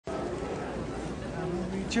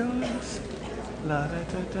rejoice. La, da,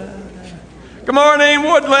 da, da, da. Good morning,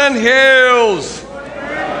 Woodland Hills.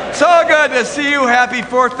 So good to see you. Happy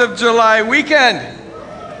 4th of July weekend.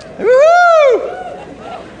 Woo!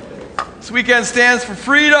 This weekend stands for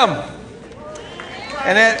freedom.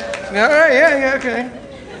 And okay.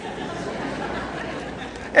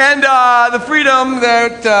 And the freedom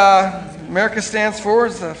that America stands for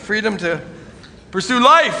is the freedom to pursue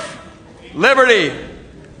life, liberty,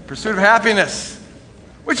 pursuit of happiness,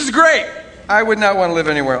 which is great. I would not want to live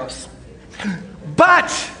anywhere else. But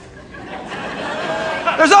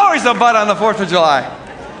there's always a but on the 4th of July.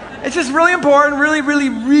 It's just really important,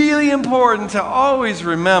 really important to always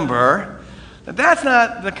remember that that's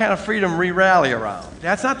not the kind of freedom we rally around.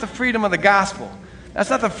 That's not the freedom of the gospel.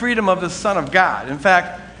 That's not the freedom of the Son of God. In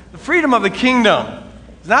fact, the freedom of the kingdom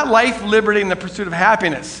is not life, liberty, and the pursuit of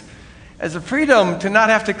happiness. It's the freedom to not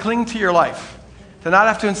have to cling to your life, to not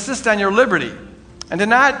have to insist on your liberty, and to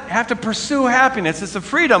not have to pursue happiness. It's the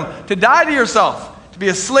freedom to die to yourself, to be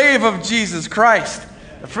a slave of Jesus Christ.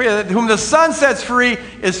 Whom the Son sets free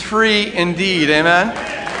is free indeed. Amen?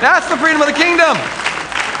 That's the freedom of the kingdom.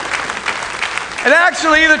 And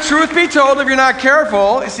actually, the truth be told, if you're not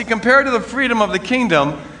careful, you see, compared to the freedom of the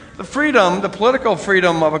kingdom, the political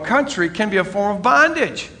freedom of a country can be a form of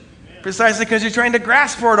bondage. Precisely because you're trying to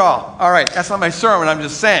grasp for it all. All right, that's not my sermon, I'm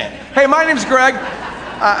just saying. Hey, my name's Greg.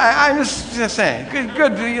 I'm just saying.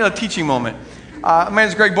 Good teaching moment. My name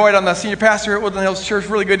is Greg Boyd. I'm the senior pastor at Woodland Hills Church.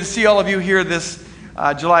 Really good to see all of you here this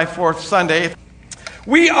July 4th Sunday.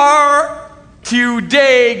 We are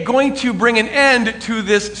today going to bring an end to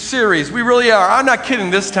this series. We really are. I'm not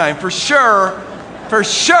kidding this time. For sure,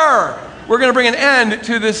 we're going to bring an end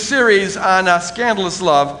to this series on Scandalous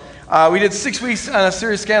Love. We did 6 weeks on a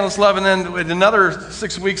series, Scandalous Love, and then with another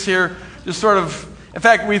 6 weeks here, just sort of, in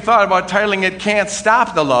fact, we thought about titling it Can't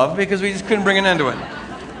Stop the Love because we just couldn't bring an end to it.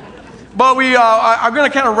 But we are going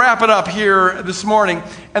to kind of wrap it up here this morning.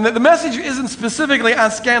 And the message isn't specifically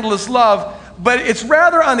on scandalous love, but it's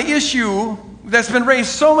rather on the issue that's been raised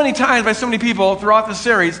so many times by so many people throughout the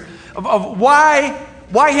series of why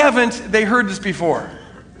haven't they heard this before?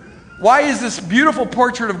 Why is this beautiful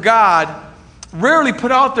portrait of God rarely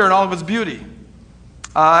put out there in all of its beauty?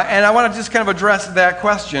 And I want to just kind of address that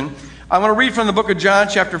question. I want to read from the book of John,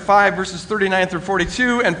 chapter 5, verses 39 through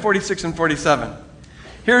 42, and 46 and 47.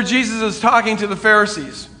 Here Jesus is talking to the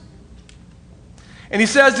Pharisees. And he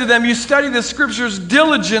says to them, "You study the scriptures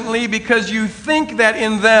diligently because you think that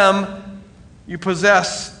in them you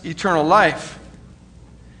possess eternal life.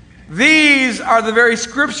 These are the very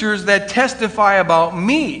scriptures that testify about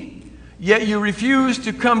me, yet you refuse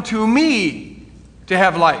to come to me to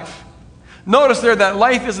have life." Notice there that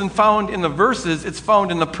life isn't found in the verses, it's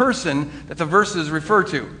found in the person that the verses refer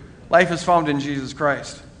to. Life is found in Jesus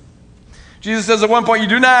Christ. Jesus says at one point, "You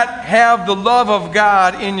do not have the love of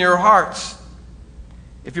God in your hearts.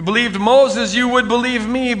 If you believed Moses, you would believe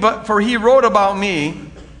me, for he wrote about me.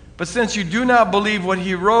 But since you do not believe what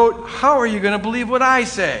he wrote, how are you going to believe what I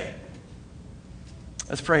say?"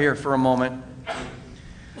 Let's pray here for a moment.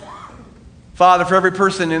 Father, for every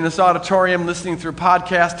person in this auditorium listening through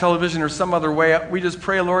podcast, television, or some other way, we just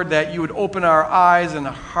pray, Lord, that you would open our eyes and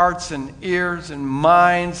hearts and ears and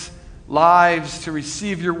minds, lives to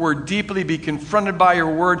receive your word deeply, be confronted by your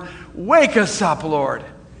word. Wake us up, Lord.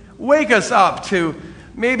 Wake us up to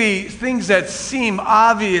maybe things that seem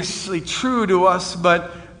obviously true to us,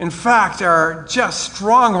 but in fact are just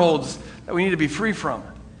strongholds that we need to be free from.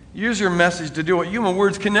 Use your message to do what human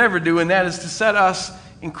words can never do, and that is to set us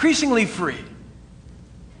increasingly free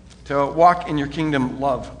to walk in your kingdom,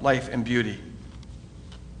 love, life, and beauty.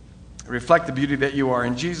 Reflect the beauty that you are.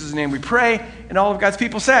 In Jesus' name we pray, and all of God's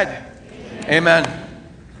people said, Amen.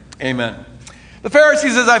 Amen. The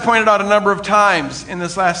Pharisees, as I pointed out a number of times in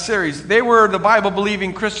this last series, they were the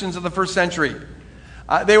Bible-believing Christians of the first century.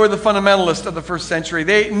 They were the fundamentalists of the first century.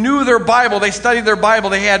 They knew their Bible. They studied their Bible.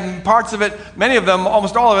 They had parts of it, many of them,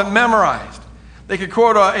 almost all of it, memorized. They could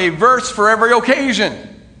quote a verse for every occasion.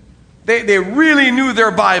 They really knew their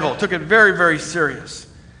Bible, took it very, very serious.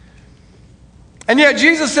 And yet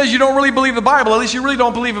Jesus says you don't really believe the Bible, at least you really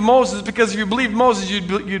don't believe in Moses, because if you believed Moses,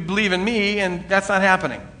 you'd believe in me, and that's not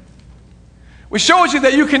happening. Which shows you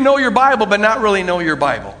that you can know your Bible, but not really know your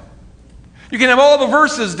Bible. You can have all the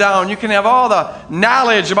verses down, you can have all the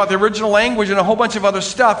knowledge about the original language and a whole bunch of other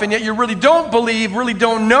stuff, and yet you really don't believe, really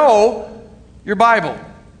don't know your Bible.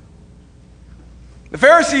 The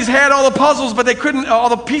Pharisees had all the puzzles, but they couldn't, all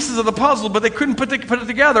the pieces of the puzzle, but they couldn't put it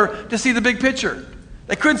together to see the big picture.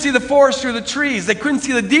 They couldn't see the forest through the trees. They couldn't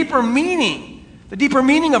see the deeper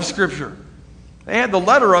meaning of Scripture. They had the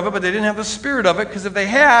letter of it, but they didn't have the spirit of it, because if they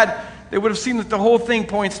had, they would have seen that the whole thing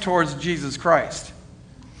points towards Jesus Christ.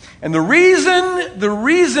 And the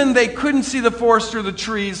reason they couldn't see the forest through the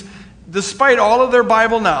trees, despite all of their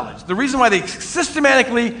Bible knowledge, the reason why they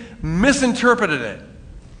systematically misinterpreted it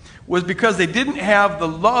was because they didn't have the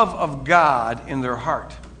love of God in their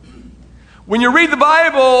heart. When you read the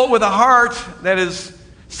Bible with a heart that is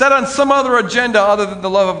set on some other agenda other than the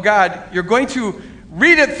love of God, you're going to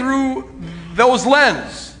read it through those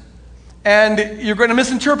lenses, and you're going to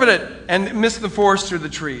misinterpret it and miss the forest through the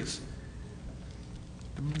trees.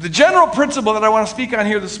 The general principle that I want to speak on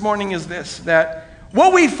here this morning is this, that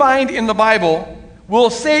what we find in the Bible will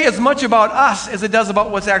say as much about us as it does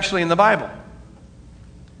about what's actually in the Bible.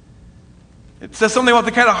 It says something about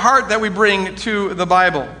the kind of heart that we bring to the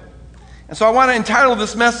Bible. And so I want to entitle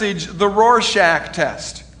this message, The Rorschach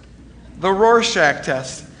Test. The Rorschach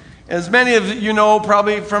Test. As many of you know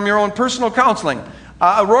probably from your own personal counseling,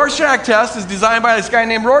 a Rorschach test is designed by this guy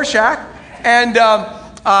named Rorschach, and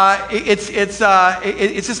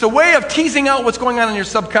it's just a way of teasing out what's going on in your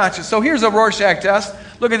subconscious. So here's a Rorschach test.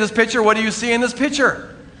 Look at this picture. What do you see in this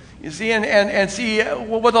picture? You see, and see,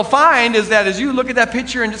 what they'll find is that as you look at that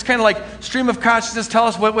picture and just kind of like stream of consciousness, tell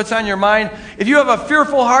us what's on your mind. If you have a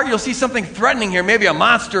fearful heart, you'll see something threatening here, maybe a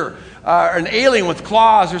monster, or an alien with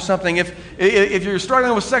claws or something. If you're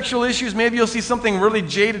struggling with sexual issues, maybe you'll see something really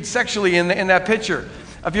jaded sexually in that picture.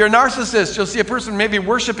 If you're a narcissist, you'll see a person maybe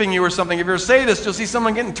worshiping you or something. If you're a sadist, you'll see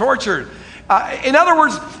someone getting tortured. In other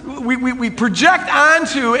words, we project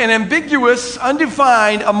onto an ambiguous,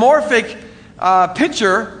 undefined, amorphic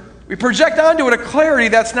picture. We project onto it a clarity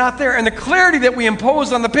that's not there. And the clarity that we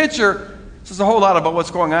impose on the picture says a whole lot about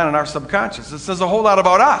what's going on in our subconscious. It says a whole lot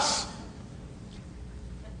about us.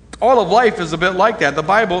 All of life is a bit like that. The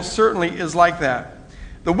Bible certainly is like that.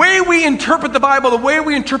 The way we interpret the Bible, the way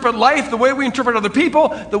we interpret life, the way we interpret other people,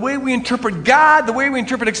 the way we interpret God, the way we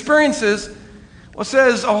interpret experiences, well,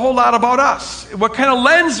 says a whole lot about us. What kind of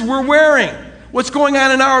lens we're wearing, what's going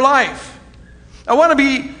on in our life. I want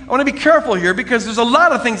to be careful here because there's a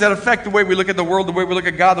lot of things that affect the way we look at the world, the way we look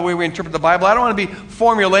at God, the way we interpret the Bible. I don't want to be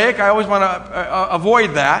formulaic. I always want to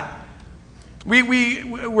avoid that.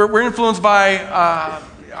 We're influenced by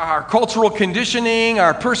our cultural conditioning,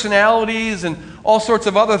 our personalities, and all sorts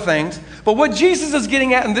of other things. But what Jesus is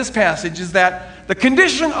getting at in this passage is that the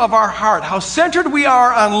condition of our heart, how centered we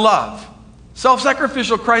are on love,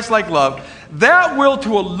 self-sacrificial, Christ-like love, that will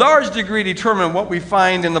to a large degree determine what we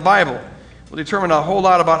find in the Bible. Will determine a whole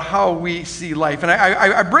lot about how we see life. And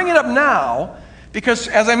I bring it up now because,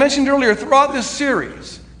 as I mentioned earlier, throughout this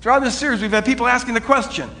series, we've had people asking the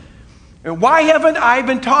question, why haven't I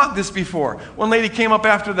been taught this before? One lady came up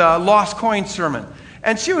after the lost coin sermon,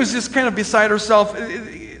 and she was just kind of beside herself.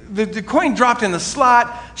 The coin dropped in the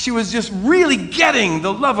slot. She was just really getting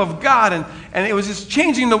the love of God, and it was just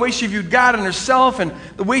changing the way she viewed God and herself and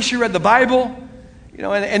the way she read the Bible. You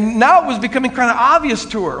know, and now it was becoming kind of obvious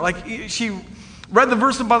to her. Like she read the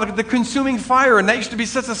verse about the consuming fire, and that used to be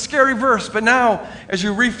such a scary verse. But now, as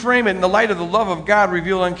you reframe it in the light of the love of God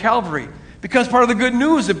revealed on Calvary, it becomes part of the good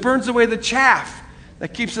news. It burns away the chaff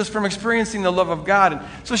that keeps us from experiencing the love of God. And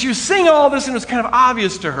so she was seeing all this, and it was kind of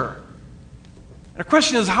obvious to her. And the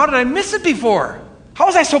question is, how did I miss it before? How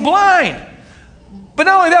was I so blind? But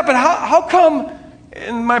not only that, but how come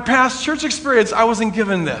in my past church experience I wasn't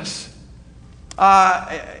given this?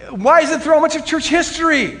 Why is it throughout much of church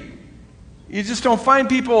history? You just don't find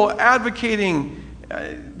people advocating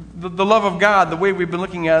the love of God the way we've been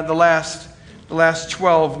looking at it the last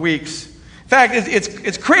 12 weeks. In fact,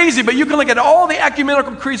 it's crazy, but you can look at all the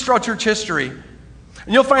ecumenical creeds throughout church history,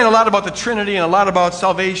 and you'll find a lot about the Trinity and a lot about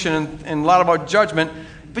salvation and a lot about judgment,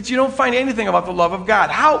 but you don't find anything about the love of God.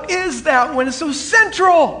 How is that when it's so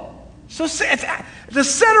central? The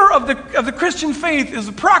center of the Christian faith is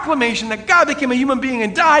the proclamation that God became a human being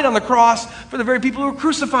and died on the cross for the very people who were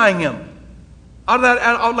crucifying him out of that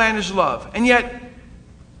outlandish love. And yet,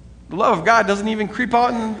 the love of God doesn't even creep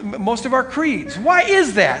out in most of our creeds. Why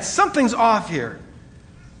is that? Something's off here.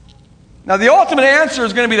 Now, the ultimate answer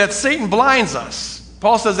is going to be that Satan blinds us.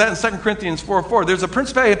 Paul says that in 2 Corinthians 4:4. There's a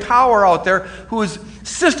principality of power out there who is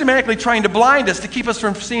systematically trying to blind us to keep us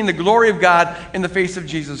from seeing the glory of God in the face of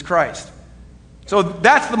Jesus Christ. So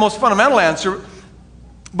that's the most fundamental answer.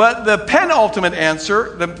 But the penultimate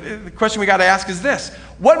answer, the question we got to ask is this.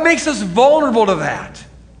 What makes us vulnerable to that?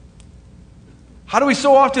 How do we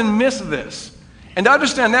so often miss this? And to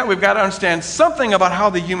understand that, we've got to understand something about how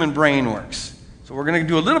the human brain works. So we're going to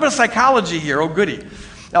do a little bit of psychology here. Oh, goody.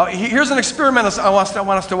 Now, here's an experiment I want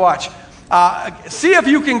us to watch. See if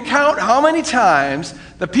you can count how many times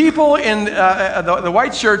the people in the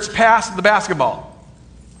white shirts passed the basketball.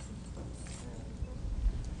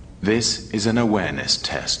 This is an awareness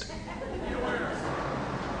test.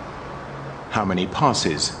 How many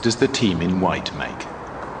passes does the team in white make?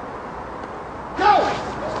 Go!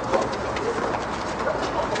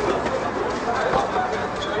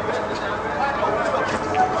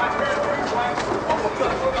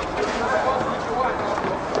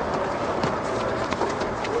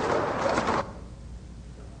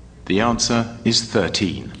 The answer is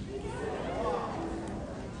 13.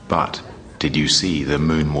 But did you see the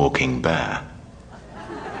moonwalking bear?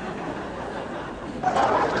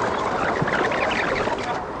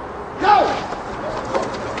 Go!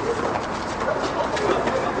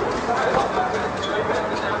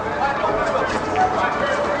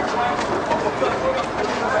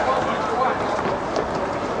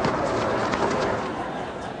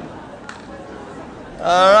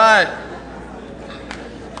 All right.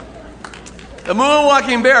 The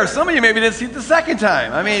moonwalking bear. Some of you maybe didn't see it the second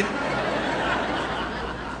time. I mean,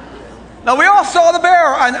 now we all saw the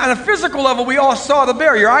bear. On a physical level, we all saw the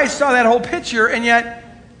bear. Your eyes saw that whole picture, and yet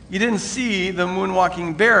you didn't see the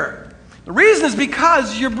moonwalking bear. The reason is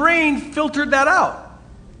because your brain filtered that out.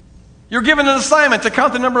 You're given an assignment to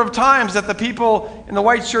count the number of times that the people in the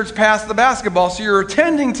white shirts passed the basketball, so you're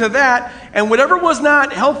attending to that, and whatever was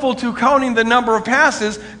not helpful to counting the number of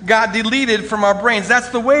passes got deleted from our brains. That's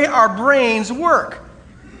the way our brains work.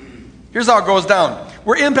 Here's how it goes down.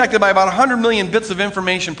 We're impacted by about 100 million bits of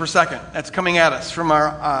information per second that's coming at us from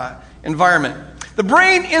our environment. The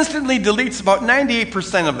brain instantly deletes about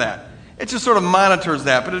 98% of that. It just sort of monitors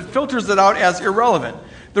that, but it filters it out as irrelevant.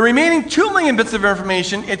 The remaining 2 million bits of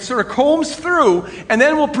information, it sort of combs through and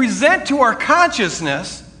then will present to our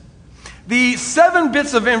consciousness the 7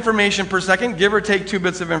 bits of information per second, give or take 2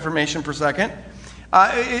 bits of information per second.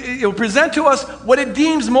 It will present to us what it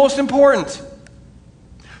deems most important.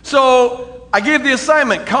 So I gave the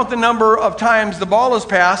assignment, count the number of times the ball is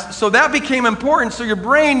passed. So that became important. So your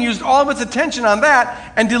brain used all of its attention on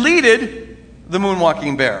that and deleted the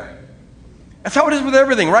moonwalking bear. That's how it is with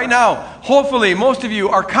everything. Right now, hopefully, most of you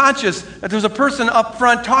are conscious that there's a person up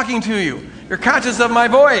front talking to you. You're conscious of my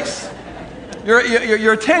voice.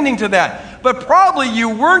 You're attending to that. But probably you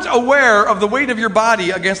weren't aware of the weight of your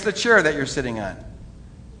body against the chair that you're sitting on.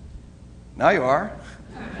 Now you are.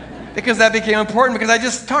 Because that became important because I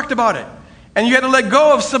just talked about it. And you had to let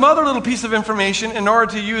go of some other little piece of information in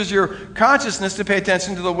order to use your consciousness to pay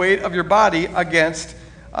attention to the weight of your body against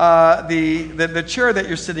the chair that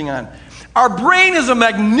you're sitting on. Our brain is a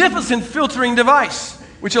magnificent filtering device,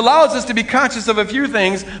 which allows us to be conscious of a few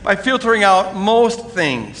things by filtering out most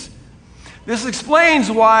things. This explains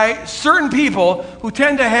why certain people who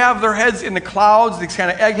tend to have their heads in the clouds, these kind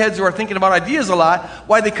of eggheads who are thinking about ideas a lot,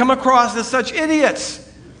 why they come across as such idiots.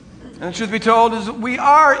 And the truth be told is we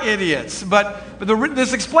are idiots, but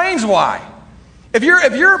this explains why. If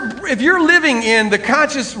you're living in the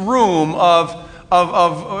conscious room of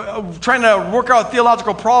trying to work out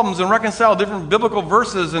theological problems and reconcile different biblical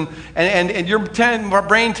verses, and your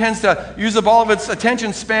brain tends to use up all of its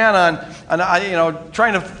attention span on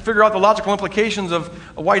trying to figure out the logical implications of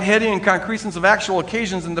Whiteheadian concretions of actual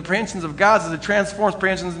occasions and the prehensions of gods as it transforms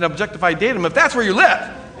prehensions into objectified datum. If that's where you live,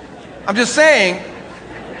 I'm just saying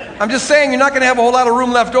you're not going to have a whole lot of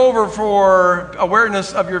room left over for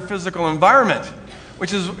awareness of your physical environment,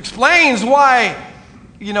 which explains why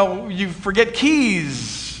you forget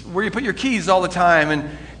keys, where you put your keys all the time,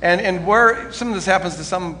 and where some of this happens to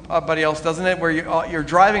somebody else, doesn't it? Where you're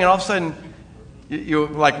driving and all of a sudden you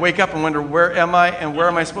like wake up and wonder, where am I and where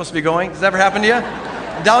am I supposed to be going? Does that ever happen to you?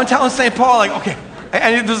 Downtown St. Paul, like, okay,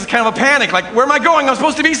 and there's kind of a panic, like, where am I going? I'm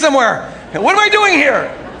supposed to be somewhere. What am I doing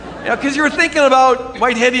here? Because you were thinking about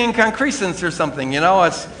Whiteheadian concrescence or something,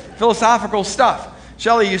 it's philosophical stuff.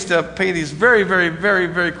 Shelley used to play these very, very, very,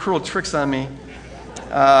 very cruel tricks on me.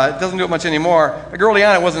 It doesn't do it much anymore. Like early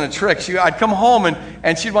on, it wasn't a trick. I'd come home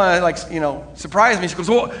and she'd want to surprise me. She goes,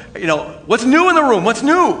 well, what's new in the room? What's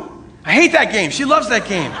new? I hate that game. She loves that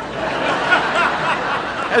game.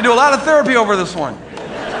 I had to do a lot of therapy over this one.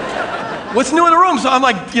 What's new in the room? So I'm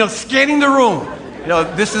like, scanning the room.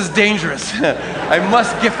 This is dangerous. I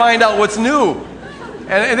must find out what's new.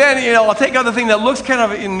 And then, I'll take out the thing that looks kind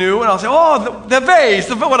of new, and I'll say, oh, the vase.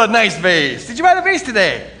 What a nice vase. Did you buy the vase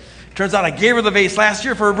today? Turns out I gave her the vase last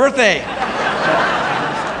year for her birthday.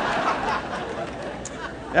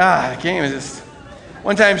 The game is just...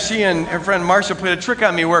 One time she and her friend Marcia played a trick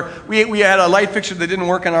on me where we had a light fixture that didn't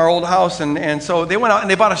work in our old house, and so they went out and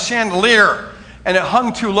they bought a chandelier, and it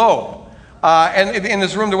hung too low. And in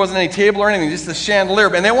this room there wasn't any table or anything, just a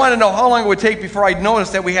chandelier. And they wanted to know how long it would take before I'd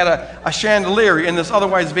noticed that we had a chandelier in this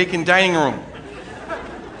otherwise vacant dining room.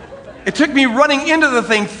 It took me running into the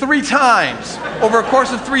thing 3 times over a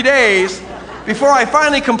course of 3 days before I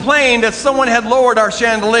finally complained that someone had lowered our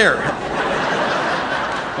chandelier.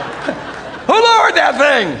 Who lowered that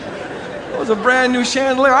thing? It was a brand new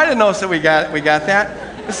chandelier. I didn't notice that we got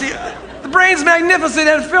that. But see, the brain's magnificent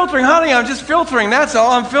at filtering. Honey, I'm just filtering. That's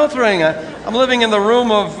all. I'm filtering. I'm living in the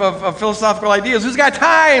room of philosophical ideas. Who's got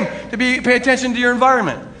time to pay attention to your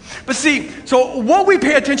environment? But see, so what we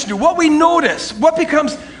pay attention to, what we notice, what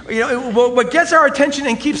becomes, what gets our attention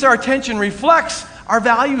and keeps our attention reflects our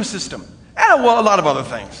value system. And a lot of other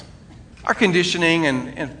things. Our conditioning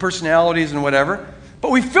and personalities and whatever. But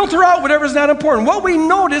we filter out whatever's not important. What we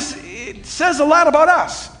notice, it says a lot about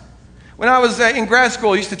us. When I was in grad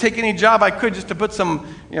school, I used to take any job I could just to put some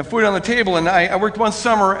food on the table. And I worked one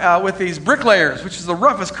summer with these bricklayers, which is the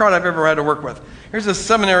roughest crowd I've ever had to work with. Here's a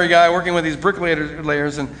seminary guy working with these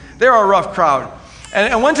bricklayers, and they're a rough crowd.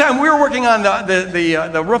 And one time we were working on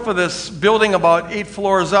the roof of this building about 8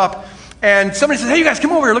 floors up, and somebody said, "Hey, you guys,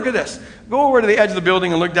 come over here, look at this." Go over to the edge of the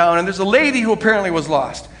building and look down, and there's a lady who apparently was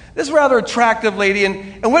lost. This rather attractive lady,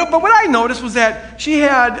 but what I noticed was that she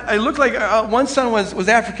had, it looked like one son was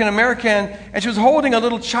African American, and she was holding a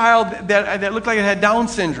little child that looked like it had Down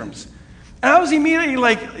syndromes. And I was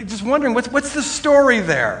immediately just wondering, what's the story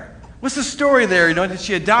there? What's the story there? Did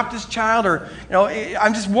she adopt this child, or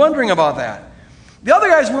I'm just wondering about that. The other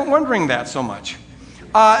guys weren't wondering that so much.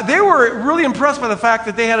 They were really impressed by the fact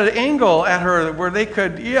that they had an angle at her where they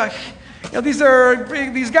could, these are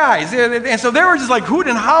these guys. And so they were just like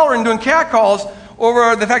hooting and hollering, doing catcalls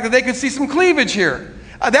over the fact that they could see some cleavage here.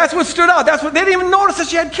 That's what stood out. They didn't even notice that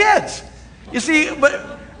she had kids. You see,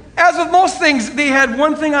 but as with most things, they had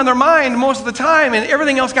one thing on their mind most of the time, and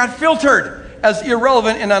everything else got filtered as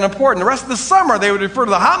irrelevant and unimportant. The rest of the summer, they would refer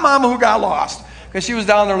to the hot mama who got lost because she was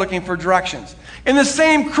down there looking for directions. In the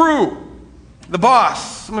same crew, the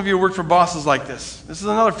boss, some of you worked for bosses like this. This is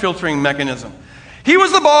another filtering mechanism. He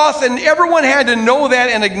was the boss, and everyone had to know that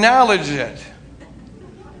and acknowledge it.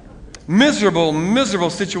 Miserable,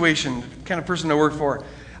 miserable situation, kind of person to work for.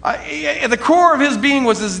 At the core of his being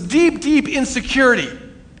was this deep, deep insecurity.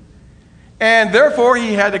 And therefore,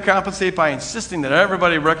 he had to compensate by insisting that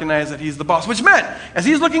everybody recognize that he's the boss, which meant, as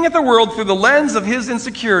he's looking at the world through the lens of his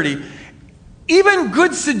insecurity, even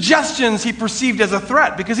good suggestions he perceived as a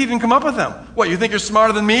threat because he didn't come up with them. What, you think you're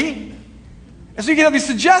smarter than me? And so you can have these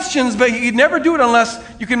suggestions, but he'd never do it unless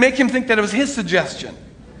you can make him think that it was his suggestion.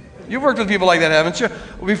 You've worked with people like that, haven't you?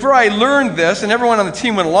 Well, before I learned this, and everyone on the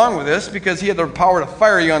team went along with this because he had the power to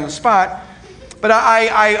fire you on the spot, but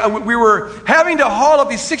we were having to haul up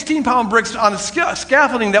these 16-pound bricks on the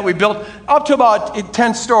scaffolding that we built up to about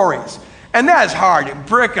 10 stories. And that is hard.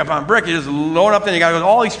 Brick upon brick, you just load up, then you got to go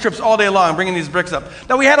all these trips all day long bringing these bricks up.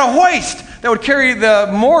 Now we had a hoist that would carry the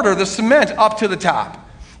mortar, the cement, up to the top.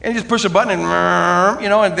 And you just push a button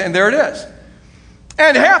and there it is.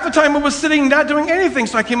 And half the time it was sitting not doing anything,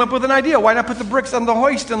 so I came up with an idea. Why not put the bricks on the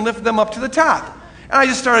hoist and lift them up to the top? And I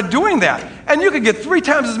just started doing that. And you could get 3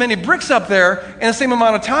 times as many bricks up there in the same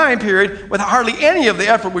amount of time period with hardly any of the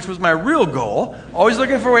effort, which was my real goal. Always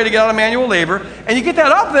looking for a way to get out of manual labor. And you get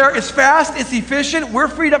that up there, it's fast, it's efficient. We're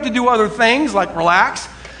freed up to do other things like relax.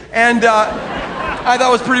 And I thought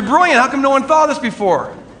it was pretty brilliant. How come no one thought of this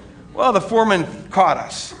before? Well, the foreman caught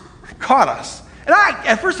us. And I,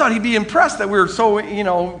 at first, thought he'd be impressed that we were so,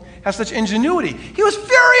 have such ingenuity. He was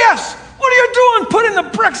furious. What are you doing? Putting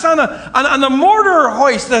the bricks on the mortar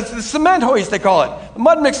hoist, the cement hoist, they call it, the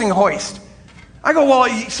mud mixing hoist. I go, well,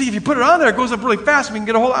 see, if you put it on there, it goes up really fast. We can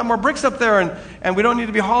get a whole lot more bricks up there, and we don't need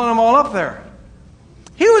to be hauling them all up there.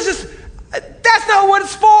 He was just, that's not what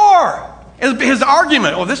it's for. His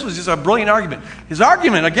argument, this was just a brilliant argument. His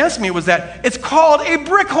argument against me was that it's called a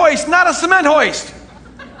brick hoist, not a cement hoist.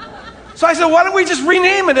 So I said, why don't we just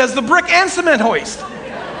rename it as the brick and cement hoist? I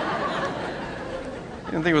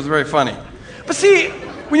didn't think it was very funny. But see,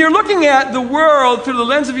 when you're looking at the world through the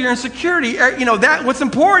lens of your insecurity, that what's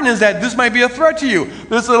important is that this might be a threat to you.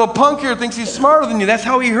 This little punk here thinks he's smarter than you. That's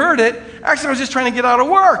how he heard it. Actually, I was just trying to get out of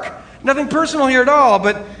work. Nothing personal here at all,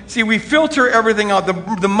 but see, we filter everything out.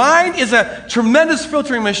 The mind is a tremendous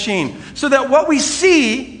filtering machine, so that what we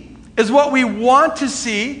see is what we want to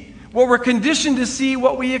see, what we're conditioned to see,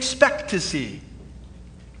 what we expect to see.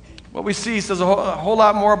 What we see says a whole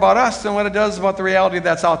lot more about us than what it does about the reality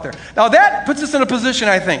that's out there. Now that puts us in a position,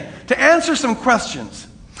 I think, to answer some questions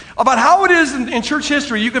about how it is in church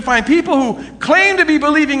history. You can find people who claim to be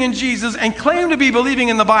believing in Jesus and claim to be believing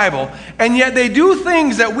in the Bible, and yet they do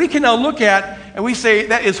things that we can now look at and we say,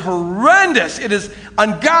 that is horrendous, it is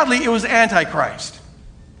ungodly, it was Antichrist.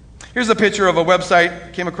 Here's a picture of a website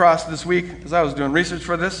I came across this week as I was doing research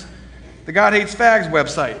for this. The God Hates Fags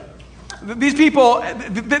website. These people,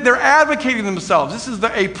 they're advocating themselves. This is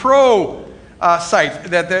a pro site.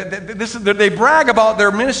 They brag about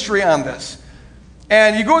their ministry on this.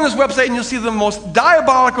 And you go on this website and you'll see the most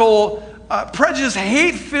diabolical, prejudiced,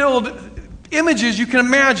 hate-filled images you can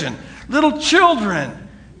imagine. Little children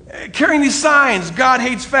carrying these signs: God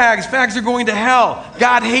hates fags, fags are going to hell,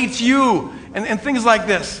 God hates you, and things like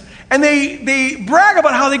this. And they brag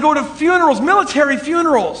about how they go to funerals, military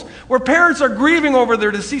funerals, where parents are grieving over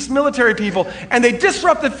their deceased military people, and they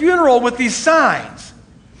disrupt the funeral with these signs.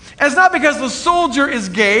 And it's not because the soldier is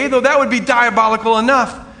gay, though that would be diabolical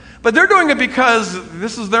enough, but they're doing it because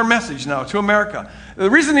this is their message now to America. The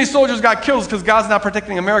reason these soldiers got killed is because God's not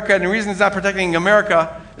protecting America, and the reason He's not protecting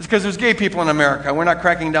America is because there's gay people in America, and we're not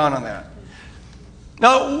cracking down on that.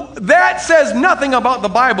 Now, that says nothing about the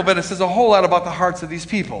Bible, but it says a whole lot about the hearts of these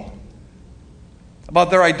people, about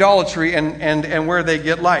their idolatry and where they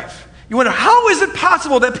get life. You wonder, how is it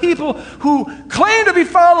possible that people who claim to be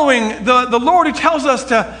following the Lord who tells us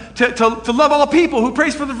to love all people, who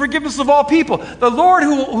prays for the forgiveness of all people, the Lord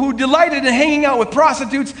who delighted in hanging out with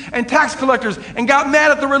prostitutes and tax collectors and got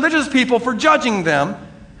mad at the religious people for judging them,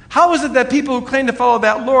 how is it that people who claim to follow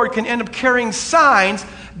that Lord can end up carrying signs,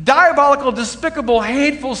 diabolical, despicable,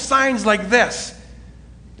 hateful signs like this?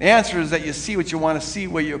 The answer is that you see what you want to see,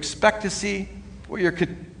 what you expect to see, what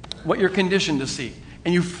you're conditioned to see.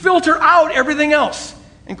 And you filter out everything else.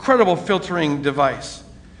 Incredible filtering device.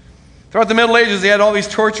 Throughout the Middle Ages, they had all these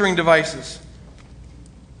torturing devices.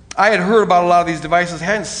 I had heard about a lot of these devices. I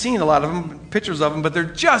hadn't seen a lot of them, pictures of them, but they're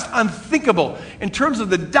just unthinkable in terms of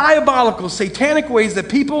the diabolical, satanic ways that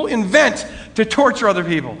people invent to torture other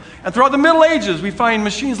people. And throughout the Middle Ages, we find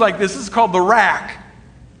machines like this. This is called the rack,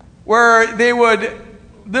 where they would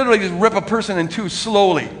literally just rip a person in two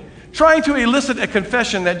slowly, trying to elicit a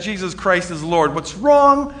confession that Jesus Christ is Lord. What's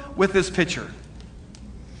wrong with this picture?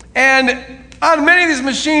 And on many of these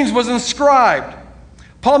machines was inscribed,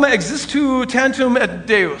 Palma existu tantum et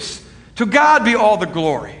Deus. To God be all the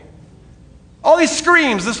glory. All these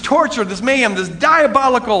screams, this torture, this mayhem, this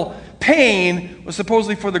diabolical pain was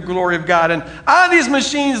supposedly for the glory of God. And on these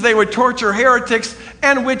machines, they would torture heretics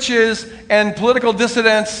and witches and political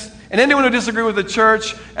dissidents and anyone who disagreed with the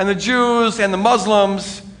church and the Jews and the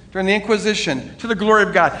Muslims during the Inquisition, to the glory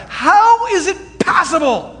of God. How is it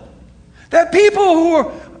possible that people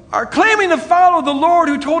who are claiming to follow the Lord,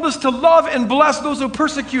 who told us to love and bless those who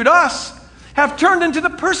persecute us, have turned into the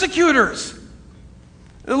persecutors?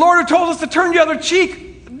 The Lord who told us to turn the other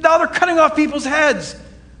cheek, now they're cutting off people's heads.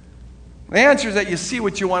 The answer is that you see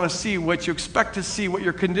what you want to see, what you expect to see, what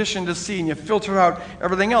you're conditioned to see, and you filter out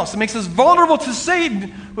everything else. It makes us vulnerable to Satan,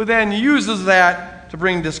 who then uses that to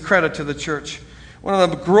bring discredit to the church. One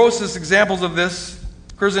of the grossest examples of this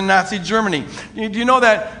occurs in Nazi Germany. Do you know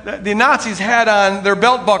that the Nazis had on their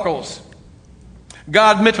belt buckles,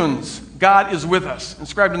 God mit uns, God is with us,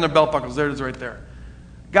 inscribed in their belt buckles. There it is right there.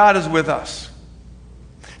 God is with us.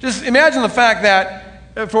 Just imagine the fact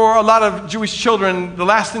that for a lot of Jewish children, the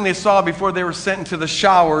last thing they saw before they were sent into the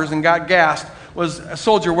showers and got gassed was a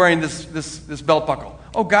soldier wearing this belt buckle.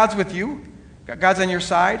 Oh, God's with you? God's on your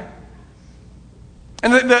side?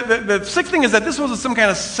 And the sick thing is that this wasn't some kind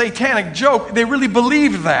of satanic joke. They really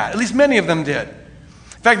believed that. At least many of them did.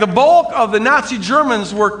 In fact, the bulk of the Nazi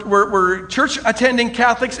Germans were church-attending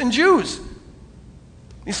Catholics and Jews.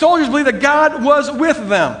 These soldiers believed that God was with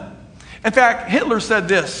them. In fact, Hitler said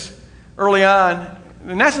this early on.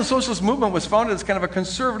 The National Socialist movement was founded as kind of a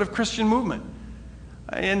conservative Christian movement.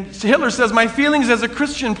 And Hitler says, "My feelings as a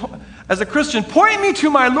Christian point me to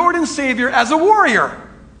my Lord and Savior as a warrior."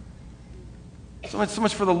 So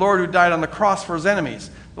much for the Lord who died on the cross for his enemies.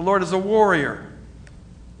 The Lord is a warrior.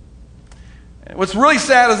 And what's really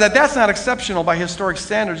sad is that that's not exceptional by historic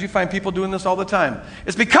standards. You find people doing this all the time.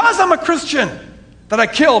 It's because I'm a Christian that I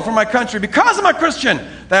kill for my country. Because I'm a Christian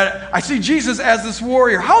that I see Jesus as this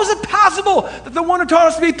warrior. How is it possible that the one who taught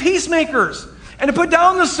us to be peacemakers and to put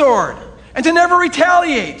down the sword and to never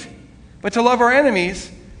retaliate, but to love our enemies,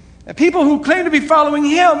 and people who claim to be following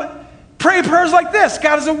him pray prayers like this: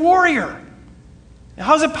 God is a warrior?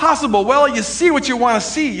 How is it possible? Well, you see what you want to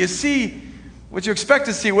see. You see what you expect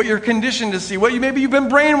to see, what you're conditioned to see, what maybe you've been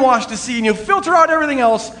brainwashed to see, and you filter out everything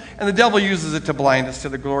else, and the devil uses it to blind us to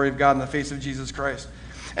the glory of God in the face of Jesus Christ.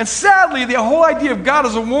 And sadly, the whole idea of God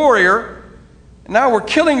as a warrior, and now we're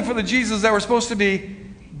killing for the Jesus that we're supposed to be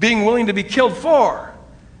being willing to be killed for.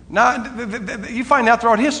 Now, you find that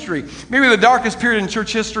throughout history. Maybe the darkest period in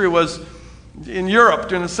church history was in Europe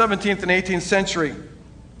during the 17th and 18th century,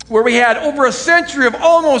 where we had over a century of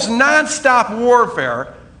almost nonstop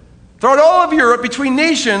warfare throughout all of Europe between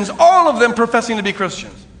nations, all of them professing to be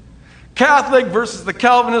Christians. Catholic versus the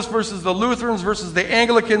Calvinists versus the Lutherans versus the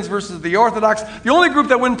Anglicans versus the Orthodox. The only group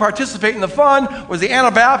that wouldn't participate in the fun was the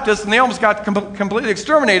Anabaptists, and they almost got completely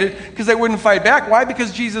exterminated because they wouldn't fight back. Why?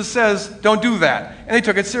 Because Jesus says, don't do that. And they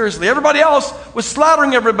took it seriously. Everybody else was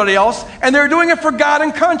slaughtering everybody else, and they were doing it for God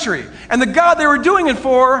and country. And the God they were doing it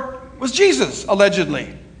for was Jesus,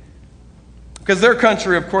 allegedly. Because their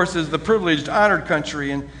country, of course, is the privileged, honored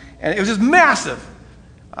country, and it was just massive.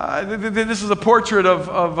 This is a portrait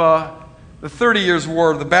of the 30 Years'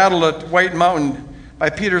 War, the Battle at White Mountain by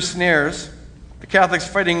Peter Snares. The Catholics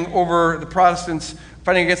fighting over the Protestants,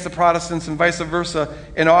 fighting against the Protestants, and vice versa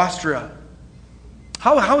in Austria.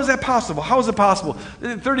 How is that possible? How is it possible?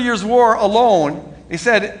 The 30 Years' War alone, they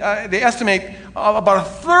said, they estimate about a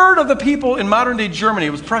third of the people in modern-day Germany,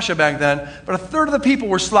 it was Prussia back then, but a third of the people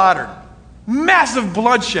were slaughtered. Massive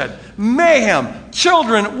bloodshed, mayhem,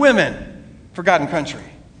 children, women, for God and country.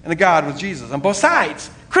 And the God was Jesus on both sides.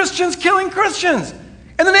 Christians killing Christians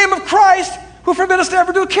in the name of Christ, who forbid us to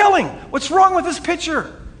ever do killing. What's wrong with this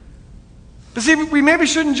picture? But see, we maybe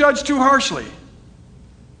shouldn't judge too harshly.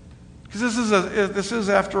 Because this is,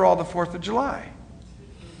 after all, the 4th of July.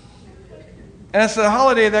 And it's a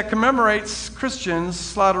holiday that commemorates Christians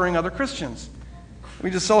slaughtering other Christians. We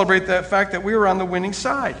just celebrate that fact that we were on the winning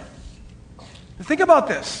side. Think about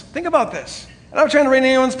this. Think about this. And I'm not trying to rain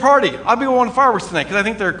anyone's party. I'll be going to fireworks tonight because I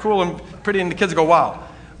think they're cool and pretty, and the kids go, wow.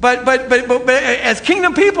 But as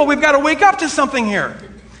kingdom people, we've got to wake up to something here.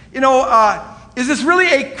 Is this really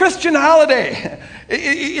a Christian holiday?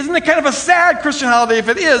 Isn't it kind of a sad Christian holiday if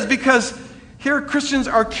it is? Because here Christians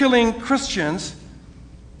are killing Christians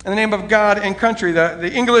in the name of God and country.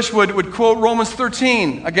 The English would quote Romans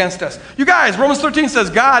 13 against us. You guys, Romans 13 says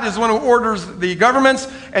God is the one who orders the governments,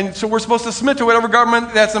 and so we're supposed to submit to whatever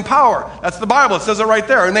government that's in power. That's the Bible. It says it right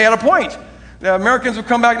there. And they had a point. The Americans would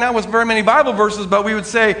come back not with very many Bible verses, but we would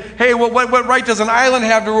say, hey, what right does an island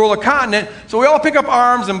have to rule a continent? So we all pick up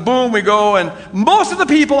arms, and boom, we go. And most of the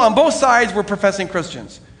people on both sides were professing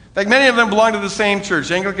Christians. In fact, many of them belonged to the same church,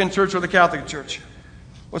 the Anglican Church or the Catholic Church.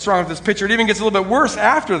 What's wrong with this picture? It even gets a little bit worse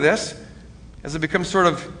after this, as it becomes sort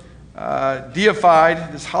of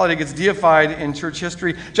deified. This holiday gets deified in church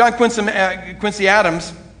history. John Quincy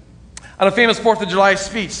Adams, on a famous 4th of July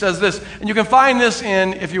speech, says this, and you can find this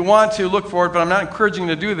if you want to look for it, but I'm not encouraging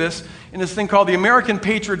you to do this, in this thing called the American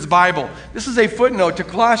Patriot's Bible. This is a footnote to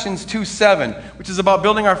Colossians 2:7, which is about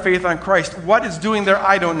building our faith on Christ. What it's doing there,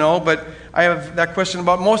 I don't know, but I have that question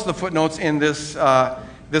about most of the footnotes in this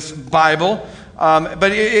Bible.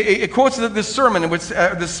 But it quotes this sermon,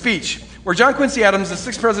 this speech, where John Quincy Adams, the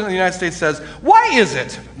 6th President of the United States, says, why is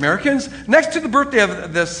it, Americans, next to the birthday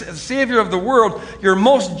of the Savior of the world, your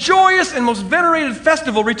most joyous and most venerated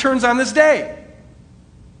festival returns on this day?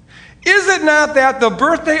 Is it not that the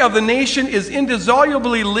birthday of the nation is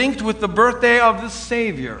indissolubly linked with the birthday of the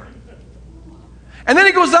Savior? And then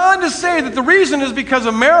he goes on to say that the reason is because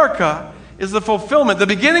America is the fulfillment, the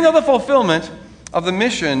beginning of the fulfillment of the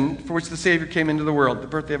mission for which the Savior came into the world, the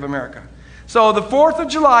birthday of America. So the 4th of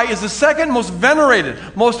July is the second most venerated,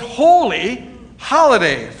 most holy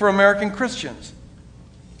holiday for American Christians.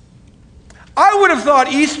 I would have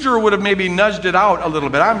thought Easter would have maybe nudged it out a little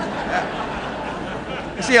bit.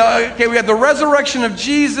 See, okay, we had the resurrection of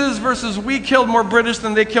Jesus versus we killed more British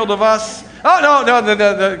than they killed of us. Oh, no,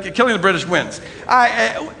 the killing the British wins.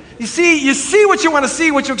 You see what you want to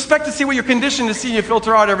see, what you expect to see, what you're conditioned to see, and you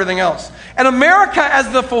filter out everything else. And America,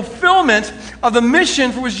 as the fulfillment of the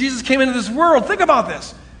mission for which Jesus came into this world, think about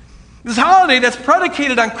this. This holiday that's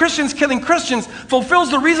predicated on Christians killing Christians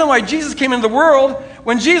fulfills the reason why Jesus came into the world,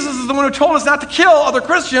 when Jesus is the one who told us not to kill other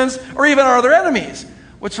Christians or even our other enemies.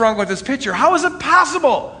 What's wrong with this picture? How is it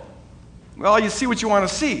possible? Well, you see what you want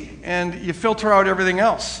to see, and you filter out everything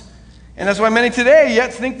else. And that's why many today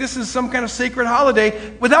yet think this is some kind of sacred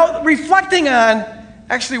holiday without reflecting on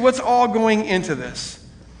actually what's all going into this.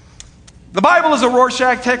 The Bible is a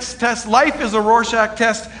Rorschach test. Life is a Rorschach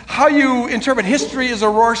test. How you interpret history is a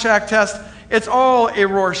Rorschach test. It's all a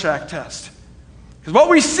Rorschach test. Because what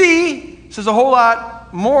we see says a whole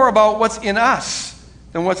lot more about what's in us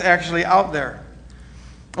than what's actually out there.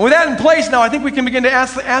 And with that in place now, I think we can begin to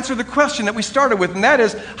answer the question that we started with, and that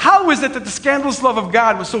is, how is it that the scandalous love of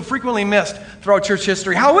God was so frequently missed throughout church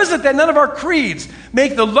history? How is it that none of our creeds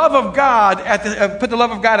make the love of God put the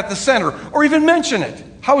love of God at the center, or even mention it?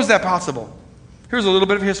 How is that possible? Here's a little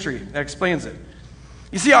bit of history that explains it.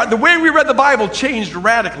 You see, the way we read the Bible changed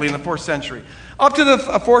radically in the 4th century. Up to the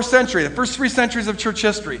 4th century, the first 3 centuries of church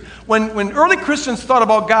history, when early Christians thought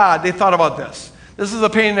about God, they thought about this. This is a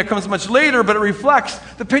painting that comes much later, but it reflects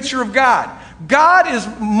the picture of God. God is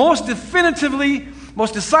most definitively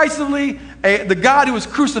most decisively, the God who was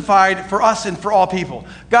crucified for us and for all people.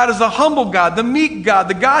 God is the humble God, the meek God,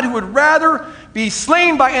 the God who would rather be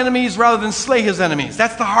slain by enemies rather than slay his enemies.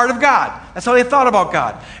 That's the heart of God. That's how they thought about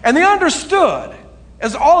God. And they understood,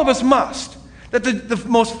 as all of us must, that the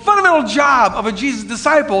most fundamental job of a Jesus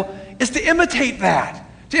disciple is to imitate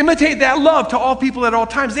that love to all people at all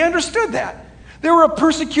times. They understood that. They were a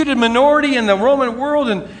persecuted minority in the Roman world,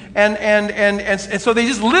 and so they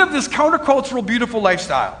just lived this countercultural, beautiful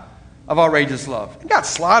lifestyle of outrageous love. And got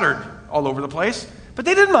slaughtered all over the place, but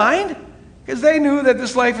they didn't mind, because they knew that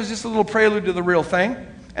this life is just a little prelude to the real thing,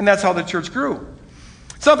 and that's how the church grew.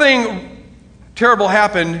 Something terrible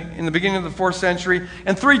happened in the beginning of the 4th century.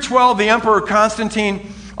 In 312, the Emperor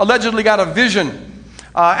Constantine allegedly got a vision,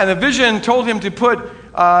 and the vision told him to put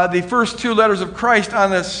the first 2 letters of Christ on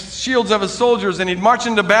the shields of his soldiers, and he'd march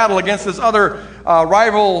into battle against this other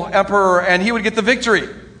rival emperor, and he would get the victory.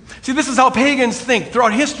 See, this is how pagans think.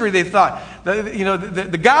 Throughout history, they thought,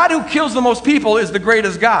 the God who kills the most people is the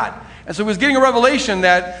greatest God. And so he was getting a revelation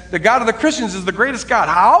that the God of the Christians is the greatest God.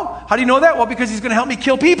 How? How do you know that? Well, because he's going to help me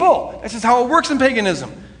kill people. That's just how it works in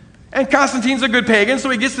paganism. And Constantine's a good pagan, so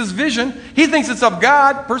he gets this vision. He thinks it's of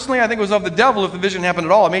God. Personally, I think it was of the devil if the vision happened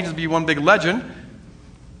at all. It may just be one big legend.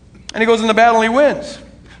 And he goes into battle and he wins.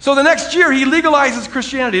 So the next year, he legalizes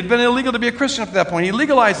Christianity. It had been illegal to be a Christian up to that point. He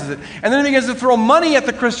legalizes it. And then he begins to throw money at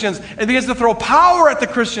the Christians. And he begins to throw power at the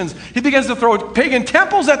Christians. He begins to throw pagan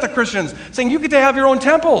temples at the Christians, saying, you get to have your own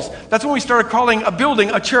temples. That's when we started calling a building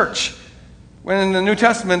a church. When in the New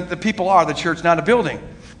Testament, the people are the church, not a building.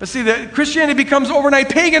 But see, Christianity becomes overnight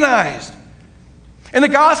paganized. In the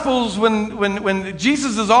Gospels, when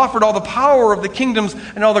Jesus is offered all the power of the kingdoms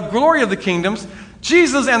and all the glory of the kingdoms,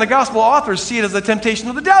 Jesus and the gospel authors see it as a temptation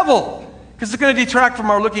of the devil, because it's going to detract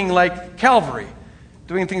from our looking like Calvary,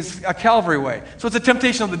 doing things a Calvary way. So it's a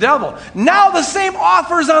temptation of the devil. Now the same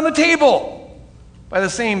offer is on the table by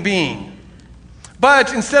the same being.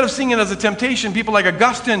 But instead of seeing it as a temptation, people like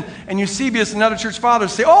Augustine and Eusebius and other church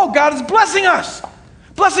fathers say, oh, God is blessing us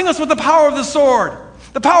with the power of the sword,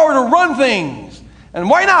 the power to run things. And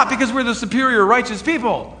why not? Because we're the superior righteous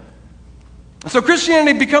people. So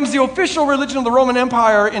Christianity becomes the official religion of the Roman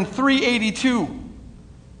Empire in 382.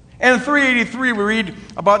 And in 383, we read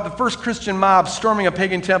about the first Christian mob storming a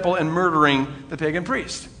pagan temple and murdering the pagan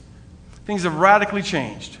priest. Things have radically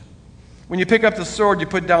changed. When you pick up the sword, you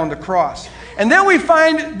put down the cross. And then we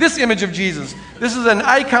find this image of Jesus. This is an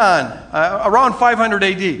icon around 500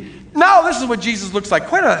 AD. Now this is what Jesus looks like.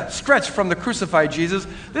 Quite a stretch from the crucified Jesus.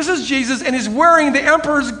 This is Jesus, and he's wearing the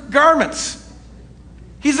emperor's garments.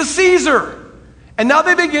 He's a Caesar. And now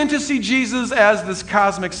they begin to see Jesus as this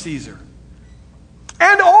cosmic Caesar.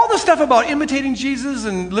 And all the stuff about imitating Jesus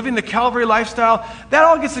and living the Calvary lifestyle, that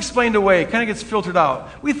all gets explained away, kind of gets filtered out.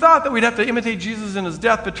 We thought that we'd have to imitate Jesus in his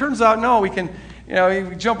death, but turns out, no, we can,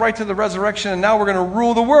 we jump right to the resurrection, and now we're going to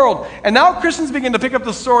rule the world. And now Christians begin to pick up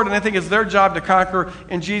the sword, and they think it's their job to conquer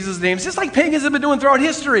in Jesus' name. It's just like pagans have been doing throughout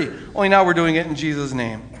history, only now we're doing it in Jesus'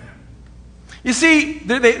 name. You see,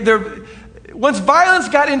 once violence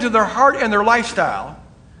got into their heart and their lifestyle,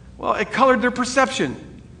 well, it colored their perception.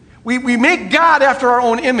 We make God after our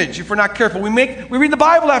own image, if we're not careful. We read the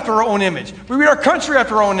Bible after our own image. We read our country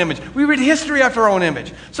after our own image. We read history after our own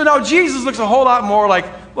image. So now Jesus looks a whole lot more like,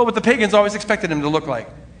 well, what the pagans always expected him to look like.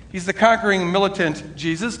 He's the conquering, militant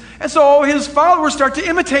Jesus. And so his followers start to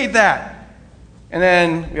imitate that. And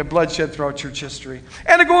then we have bloodshed throughout church history.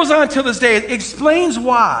 And it goes on till this day. It explains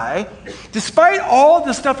why, despite all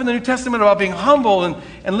the stuff in the New Testament about being humble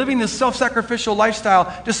and living this self-sacrificial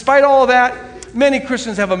lifestyle, despite all of that, many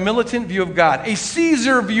Christians have a militant view of God, a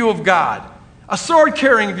Caesar view of God, a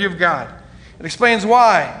sword-carrying view of God. It explains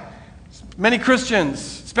why many Christians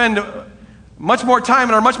spend much more time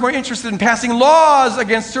and are much more interested in passing laws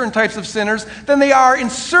against certain types of sinners than they are in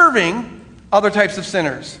serving other types of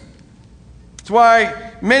sinners. It's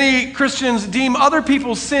why many Christians deem other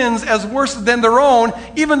people's sins as worse than their own,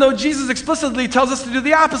 even though Jesus explicitly tells us to do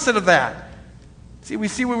the opposite of that. See, we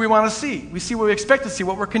see what we want to see. We see what we expect to see,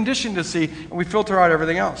 what we're conditioned to see, and we filter out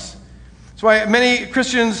everything else. That's why for many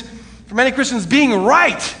Christians, being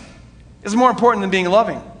right is more important than being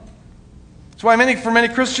loving. That's why for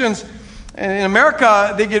many Christians in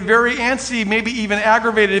America, they get very antsy, maybe even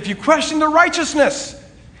aggravated if you question the righteousness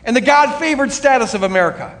and the God-favored status of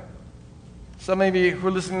America. Some of you who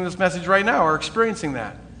are listening to this message right now are experiencing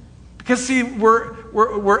that. Because, see,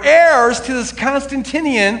 we're heirs to this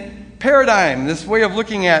Constantinian paradigm, this way of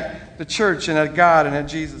looking at the church and at God and at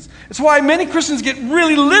Jesus. It's why many Christians get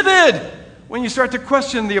really livid when you start to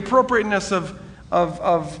question the appropriateness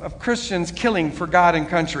of Christians killing for God and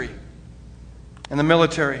country and the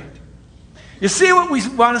military. You see what we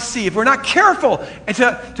want to see. If we're not careful and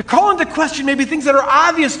to call into question maybe things that are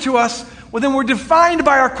obvious to us, well, then we're defined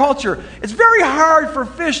by our culture. It's very hard for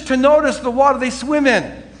fish to notice the water they swim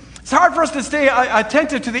in. It's hard for us to stay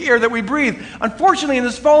attentive to the air that we breathe. Unfortunately, in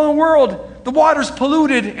this fallen world, the water's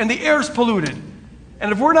polluted and the air's polluted.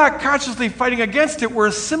 And if we're not consciously fighting against it, we're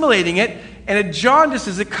assimilating it, and it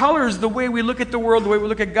jaundices, it colors the way we look at the world, the way we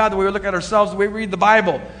look at God, the way we look at ourselves, the way we read the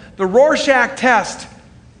Bible. The Rorschach test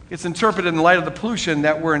gets interpreted in light of the pollution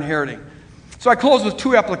that we're inheriting. So I close with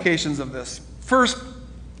two applications of this. First,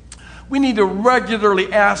 we need to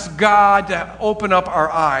regularly ask God to open up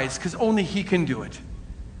our eyes, because only He can do it.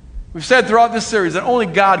 We've said throughout this series that only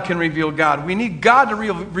God can reveal God. We need God to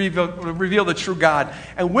reveal the true God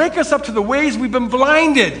and wake us up to the ways we've been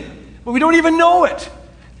blinded, but we don't even know it.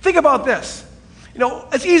 Think about this.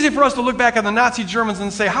 It's easy for us to look back on the Nazi Germans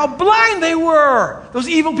and say how blind they were. Those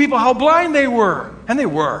evil people, how blind they were. And they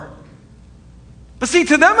were. But see,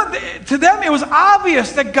 to them it was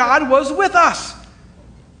obvious that God was with us.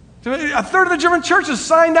 A third of the German churches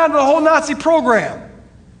signed on to the whole Nazi program.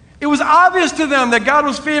 It was obvious to them that God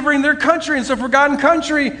was favoring their country, and so for God and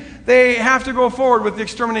country, they have to go forward with the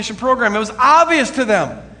extermination program. It was obvious to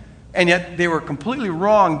them, and yet they were completely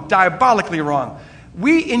wrong, diabolically wrong.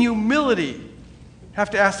 We, in humility,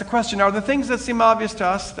 have to ask the question, are the things that seem obvious to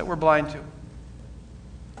us that we're blind to?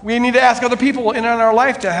 We need to ask other people in our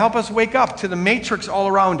life to help us wake up to the matrix all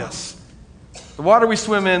around us, the water we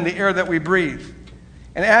swim in, the air that we breathe,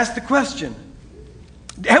 and ask the question,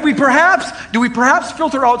 do we perhaps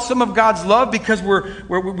filter out some of God's love because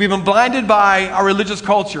we've been blinded by our religious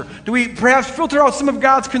culture? Do we perhaps filter out some of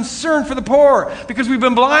God's concern for the poor because we've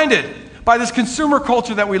been blinded by this consumer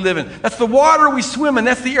culture that we live in? That's the water we swim in.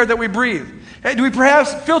 That's the air that we breathe. Do we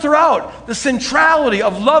perhaps filter out the centrality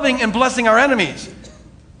of loving and blessing our enemies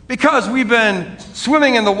because we've been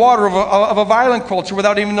swimming in the water of a violent culture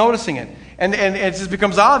without even noticing it? And it just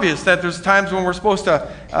becomes obvious that there's times when we're supposed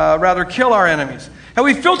to rather kill our enemies. Have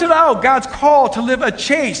we filtered out God's call to live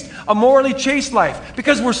a morally chaste life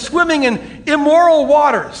because we're swimming in immoral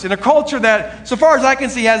waters in a culture that, so far as I can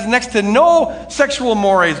see, has next to no sexual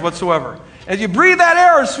mores whatsoever? As you breathe that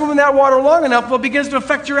air and swim in that water long enough, well, it begins to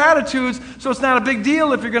affect your attitudes, so it's not a big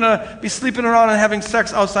deal if you're going to be sleeping around and having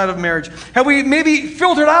sex outside of marriage. Have we maybe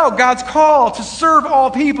filtered out God's call to serve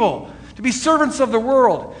all people, to be servants of the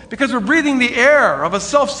world, because we're breathing the air of a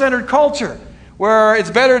self-centered culture where it's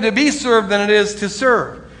better to be served than it is to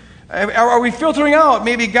serve? Are we filtering out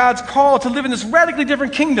maybe God's call to live in this radically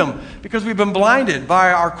different kingdom because we've been blinded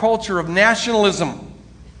by our culture of nationalism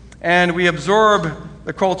and we absorb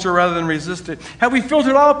the culture rather than resist it? Have we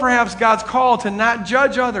filtered out perhaps God's call to not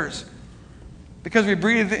judge others because we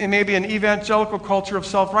breathe in maybe an evangelical culture of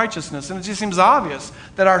self-righteousness? And it just seems obvious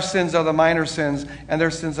that our sins are the minor sins and their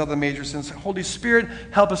sins are the major sins. Holy Spirit,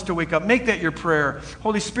 help us to wake up. Make that your prayer.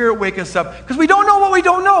 Holy Spirit, wake us up. Because we don't know what we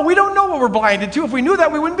don't know. We don't know what we're blinded to. If we knew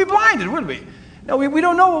that, we wouldn't be blinded, would we? No, we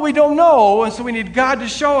don't know what we don't know, and so we need God to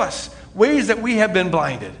show us ways that we have been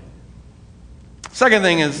blinded. Second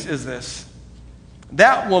thing is this.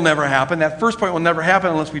 That will never happen. That first point will never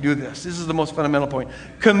happen unless we do this. This is the most fundamental point.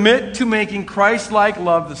 Commit to making Christ-like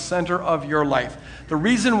love the center of your life. The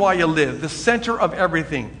reason why you live, the center of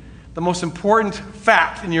everything, the most important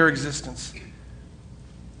fact in your existence.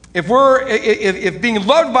 If being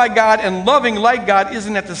loved by God and loving like God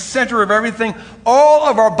isn't at the center of everything, all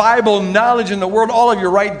of our Bible knowledge in the world, all of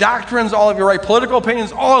your right doctrines, all of your right political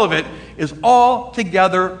opinions, all of it is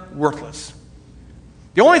altogether worthless.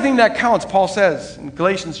 The only thing that counts, Paul says in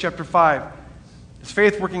Galatians chapter 5, is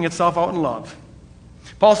faith working itself out in love.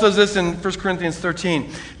 Paul says this in 1 Corinthians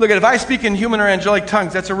 13. Look, if I speak in human or angelic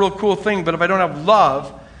tongues, that's a real cool thing, but if I don't have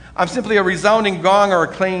love, I'm simply a resounding gong or a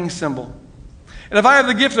clanging cymbal. And if I have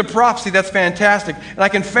the gift of prophecy, that's fantastic, and I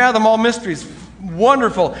can fathom all mysteries,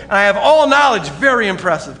 wonderful, and I have all knowledge, very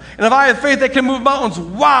impressive. And if I have faith that can move mountains,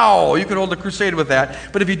 wow, you could hold a crusade with that.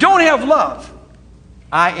 But if you don't have love,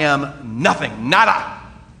 I am nothing, nada.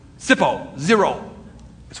 Sippo, zero.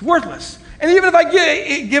 It's worthless. And even if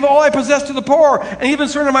I give all I possess to the poor and even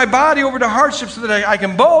surrender my body over to hardship so that I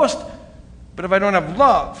can boast, but if I don't have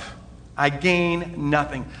love, I gain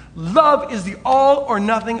nothing. Love is the all or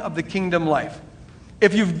nothing of the kingdom life.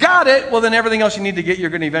 If you've got it, well, then everything else you need to get,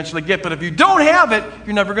 you're going to eventually get. But if you don't have it,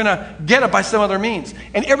 you're never going to get it by some other means.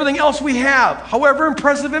 And everything else we have, however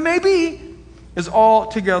impressive it may be, is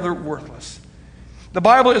altogether worthless. The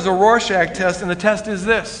Bible is a Rorschach test, and the test is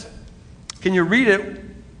this. Can you read it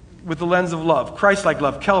with the lens of love, Christ-like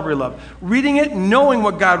love, Calvary love? Reading it, knowing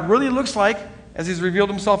what God really looks like as He's revealed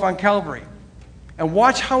Himself on Calvary. And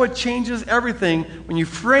watch how it changes everything when you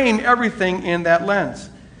frame everything in that lens.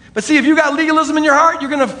 But see, if you've got legalism in your heart, you're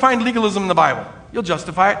going to find legalism in the Bible. You'll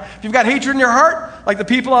justify it. If you've got hatred in your heart, like the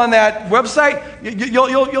people on that website,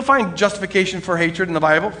 you'll find justification for hatred in the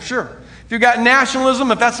Bible, sure. If you've got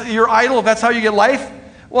nationalism, if that's your idol, if that's how you get life,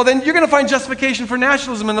 well, then you're going to find justification for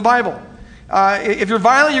nationalism in the Bible. If you're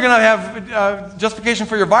violent, you're going to have justification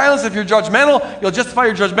for your violence. If you're judgmental, you'll justify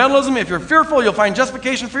your judgmentalism. If you're fearful, you'll find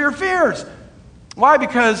justification for your fears. Why?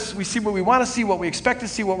 Because we see what we want to see, what we expect to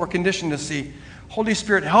see, what we're conditioned to see. Holy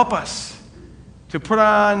Spirit, help us to put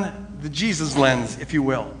on the Jesus lens, if you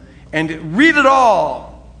will, and read it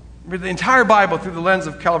all, read the entire Bible through the lens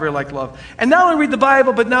of Calvary-like love. And not only read the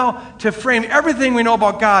Bible, but now to frame everything we know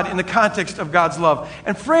about God in the context of God's love,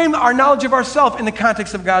 and frame our knowledge of ourselves in the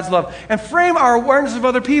context of God's love, and frame our awareness of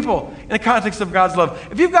other people in the context of God's love.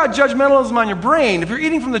 If you've got judgmentalism on your brain, if you're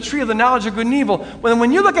eating from the tree of the knowledge of good and evil, well, then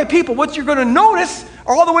when you look at people, what you're going to notice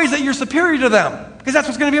are all the ways that you're superior to them, because that's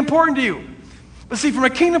what's going to be important to you. But see, from a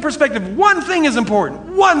kingdom perspective, one thing is important.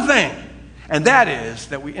 One thing. And that is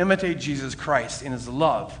that we imitate Jesus Christ in his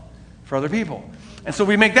love for other people. And so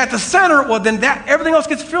we make that the center, well, then everything else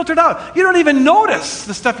gets filtered out. You don't even notice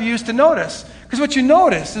the stuff you used to notice. Because what you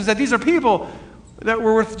notice is that these are people that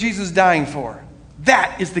were worth Jesus dying for.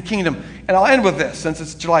 That is the kingdom. And I'll end with this, since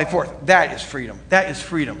it's July 4th. That is freedom. That is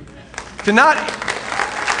freedom. To not...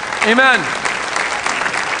 Amen.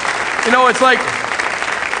 You know, it's like...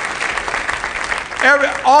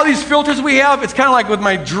 all these filters we have, it's kind of like with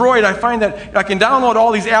my Droid. I find that I can download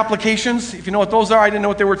all these applications. If you know what those are, I didn't know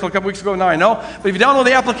what they were until a couple weeks ago. Now I know. But if you download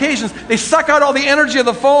the applications, they suck out all the energy of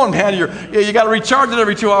the phone, man. You got to recharge it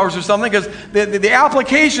every 2 hours or something, because the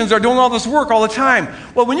applications are doing all this work all the time.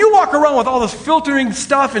 Well, when you walk around with all this filtering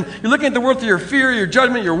stuff, and you're looking at the world through your fear, your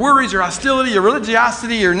judgment, your worries, your hostility, your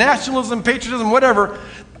religiosity, your nationalism, patriotism, whatever,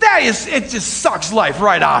 it just sucks life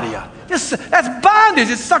right out of you. That's bondage.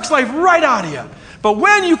 It sucks life right out of you. But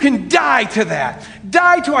when you can die to that,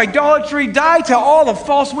 die to idolatry, die to all the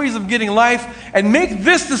false ways of getting life, and make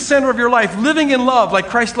this the center of your life, living in love like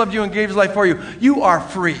Christ loved you and gave his life for you, you are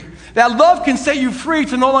free. That love can set you free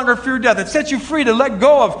to no longer fear death. It sets you free to let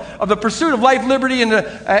go of the pursuit of life, liberty, and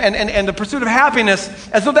the pursuit of happiness,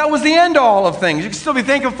 as though that was the end all of things. You can still be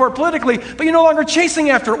thankful for it politically, but you're no longer chasing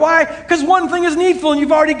after it. Why? Because one thing is needful, and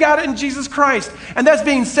you've already got it in Jesus Christ. And that's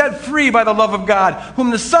being set free by the love of God. Whom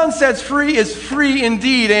the Son sets free is free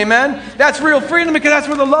indeed. Amen? That's real freedom, because that's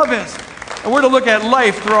where the love is. And we're to look at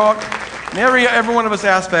life throughout every one of its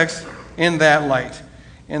aspects in that light.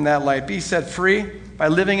 In that light. Be set free by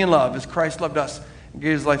living in love as Christ loved us and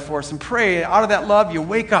gave his life for us. And pray, out of that love, you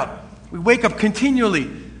wake up. We wake up continually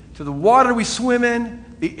to the water we swim in,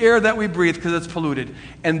 the air that we breathe, because it's polluted.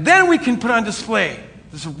 And then we can put on display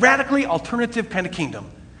this radically alternative kind of kingdom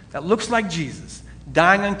that looks like Jesus,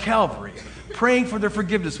 dying on Calvary, praying for their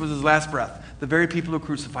forgiveness with his last breath, the very people who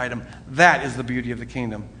crucified him. That is the beauty of the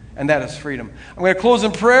kingdom, and that is freedom. I'm going to close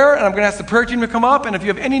in prayer, and I'm going to ask the prayer team to come up. And if you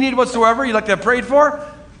have any need whatsoever you'd like to have prayed for,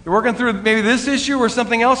 you're working through maybe this issue or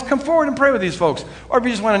something else, come forward and pray with these folks. Or if you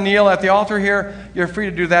just want to kneel at the altar here, you're free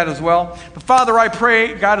to do that as well. But Father, I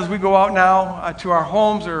pray, God, as we go out now to our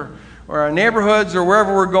homes or our neighborhoods or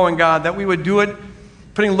wherever we're going, God, that we would do it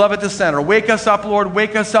putting love at the center. Wake us up, Lord.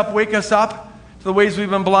 Wake us up to the ways we've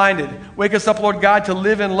been blinded. Wake us up, Lord God, to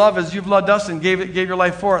live in love as you've loved us and gave your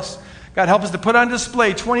life for us. God, help us to put on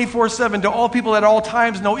display 24/7 to all people at all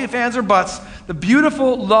times, no ifs, ands, or buts, the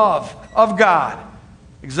beautiful love of God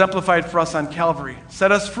exemplified for us on Calvary.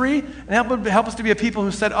 Set us free, and help us to be a people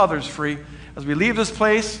who set others free as we leave this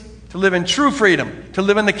place to live in true freedom, to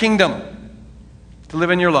live in the kingdom, to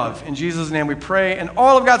live in your love. In Jesus' name we pray, and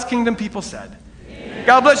all of God's kingdom people said. Amen.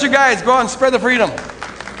 God bless you guys. Go out and spread the freedom.